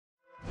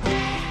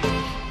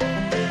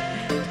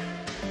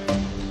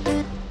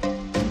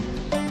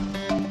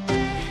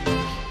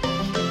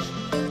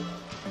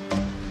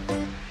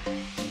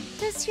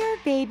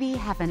baby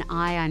have an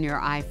eye on your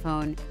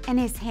iPhone and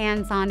his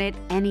hands on it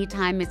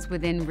anytime it's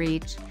within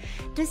reach?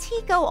 Does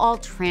he go all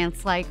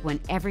trance-like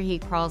whenever he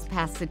crawls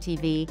past the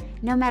TV,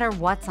 no matter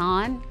what's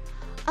on?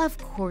 Of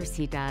course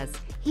he does.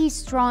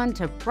 He's drawn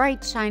to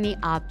bright, shiny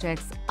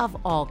objects of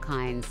all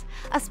kinds,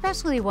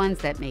 especially ones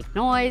that make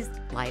noise,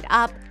 light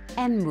up,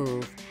 and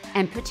move,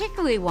 and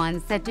particularly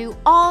ones that do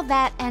all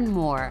that and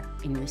more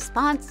in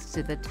response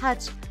to the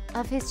touch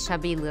of his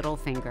chubby little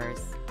fingers.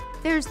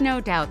 There's no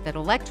doubt that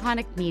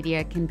electronic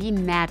media can be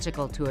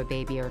magical to a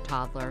baby or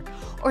toddler,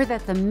 or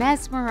that the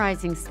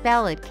mesmerizing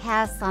spell it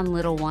casts on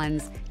little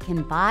ones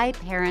can buy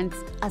parents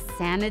a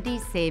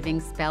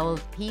sanity-saving spell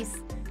of peace,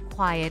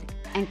 quiet,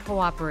 and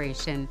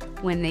cooperation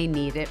when they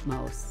need it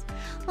most.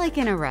 Like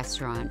in a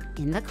restaurant,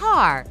 in the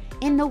car,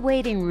 in the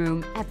waiting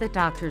room at the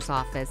doctor's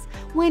office,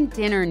 when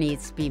dinner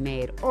needs to be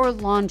made or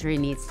laundry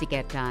needs to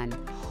get done,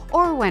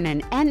 or when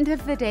an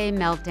end-of-the-day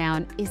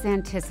meltdown is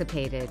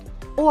anticipated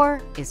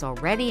or is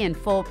already in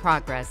full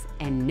progress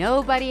and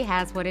nobody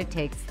has what it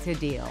takes to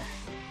deal.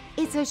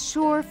 It's a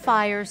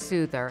surefire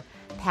soother.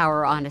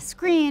 Power on a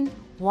screen,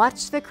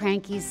 watch the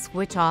crankies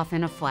switch off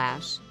in a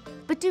flash.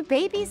 But do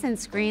babies and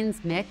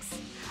screens mix?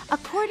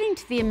 According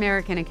to the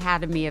American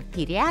Academy of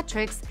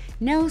Pediatrics,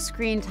 no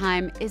screen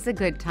time is a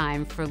good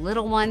time for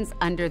little ones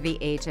under the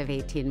age of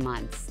 18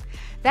 months.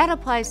 That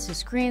applies to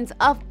screens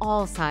of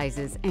all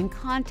sizes and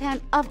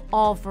content of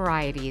all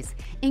varieties,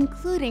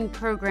 including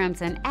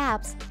programs and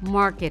apps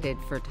marketed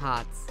for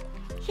tots.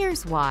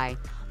 Here's why.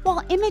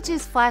 While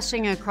images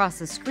flashing across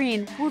a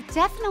screen will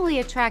definitely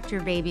attract your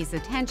baby's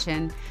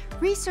attention,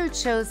 research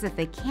shows that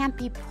they can't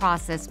be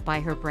processed by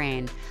her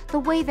brain the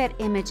way that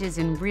images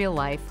in real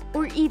life,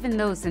 or even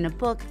those in a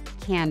book,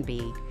 can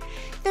be.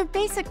 They're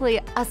basically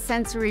a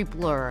sensory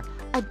blur,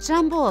 a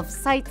jumble of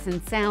sights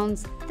and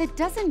sounds that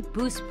doesn't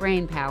boost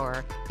brain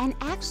power and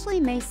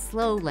actually may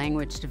slow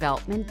language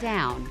development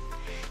down.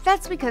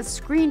 That's because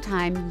screen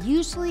time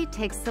usually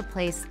takes the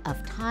place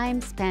of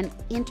time spent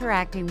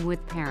interacting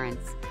with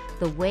parents,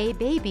 the way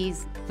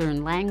babies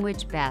learn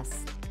language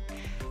best.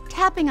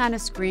 Tapping on a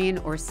screen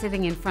or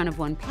sitting in front of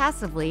one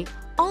passively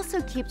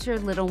also keeps your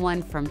little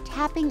one from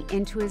tapping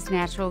into his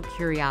natural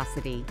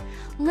curiosity,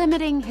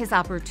 limiting his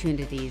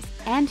opportunities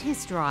and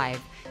his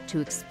drive to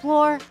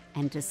explore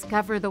and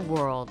discover the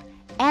world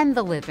and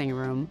the living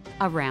room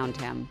around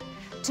him,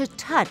 to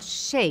touch,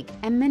 shake,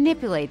 and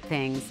manipulate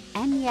things,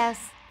 and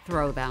yes,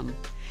 throw them,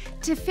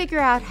 to figure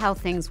out how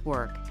things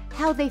work,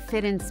 how they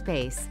fit in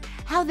space,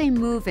 how they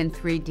move in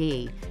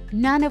 3D,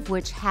 none of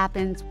which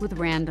happens with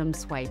random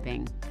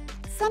swiping.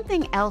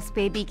 Something else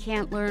baby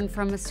can't learn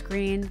from a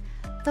screen?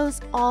 Those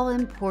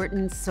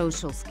all-important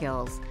social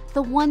skills,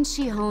 the ones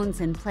she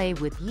hones in play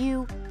with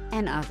you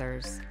and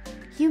others.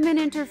 Human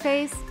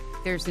interface?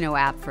 There's no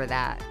app for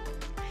that.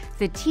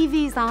 The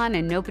TV's on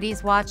and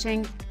nobody's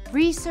watching?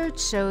 Research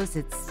shows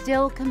it's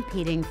still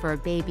competing for a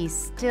baby's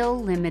still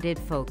limited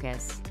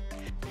focus.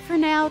 For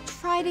now,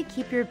 try to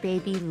keep your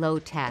baby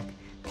low-tech,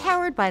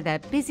 powered by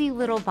that busy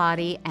little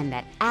body and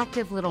that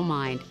active little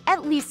mind,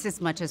 at least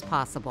as much as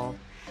possible.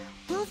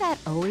 Will that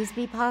always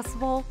be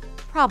possible?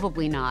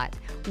 Probably not.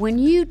 When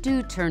you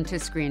do turn to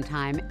screen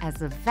time, as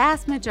the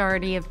vast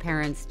majority of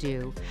parents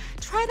do,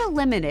 try to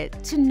limit it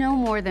to no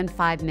more than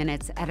 5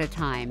 minutes at a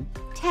time,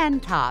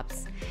 10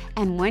 tops.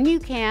 And when you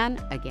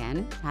can,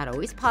 again, not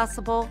always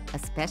possible,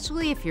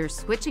 especially if you're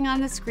switching on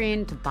the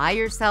screen to buy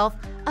yourself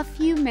a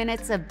few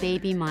minutes of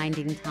baby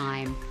minding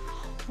time.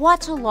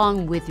 Watch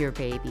along with your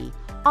baby,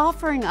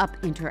 offering up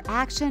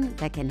interaction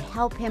that can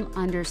help him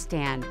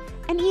understand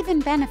and even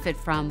benefit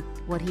from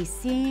what he's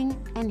seeing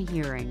and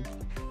hearing.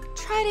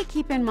 Try to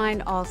keep in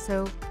mind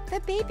also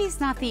that baby's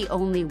not the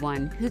only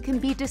one who can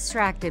be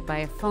distracted by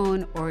a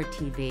phone or a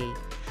TV.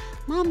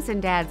 Moms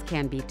and dads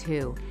can be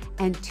too,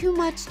 and too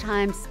much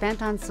time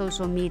spent on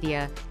social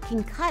media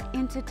can cut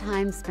into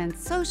time spent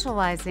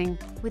socializing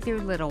with your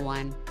little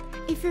one.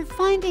 If you're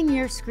finding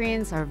your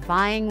screens are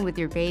vying with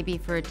your baby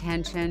for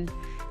attention,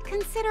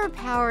 consider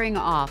powering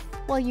off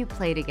while you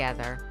play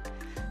together.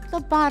 The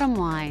bottom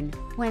line,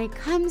 when it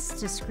comes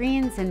to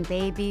screens and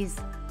babies,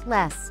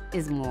 less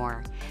is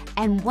more.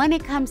 And when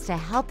it comes to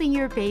helping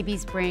your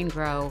baby's brain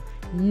grow,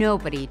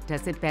 nobody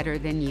does it better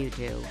than you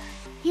do.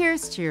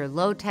 Here's to your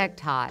low-tech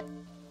tot.